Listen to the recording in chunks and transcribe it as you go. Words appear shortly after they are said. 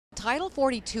Title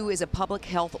 42 is a public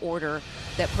health order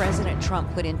that President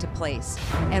Trump put into place.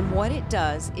 And what it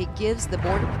does, it gives the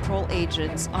Border Patrol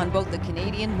agents on both the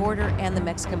Canadian border and the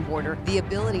Mexican border the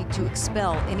ability to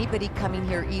expel anybody coming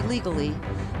here illegally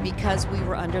because we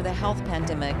were under the health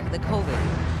pandemic, the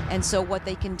COVID. And so what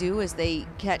they can do is they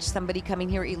catch somebody coming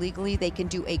here illegally, they can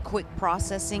do a quick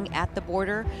processing at the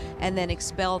border and then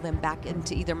expel them back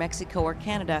into either Mexico or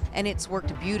Canada. And it's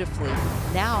worked beautifully.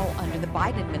 Now, under the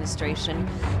Biden administration,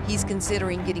 he's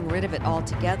considering getting rid of it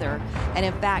altogether, and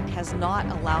in fact has not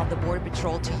allowed the Border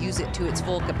Patrol to use it to its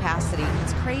full capacity.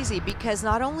 It's crazy because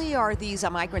not only are these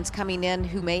migrants coming in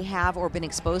who may have or been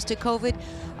exposed to COVID,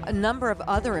 a number of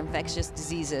other infectious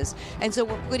diseases. And so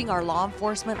we're putting our law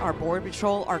enforcement, our Border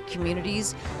Patrol, our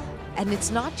communities, and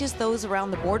it's not just those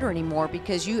around the border anymore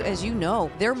because as you know,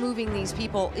 they're moving these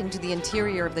people into the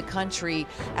interior of the country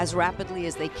as rapidly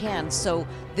as they can. So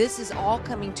this is all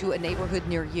coming to a neighborhood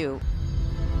near you.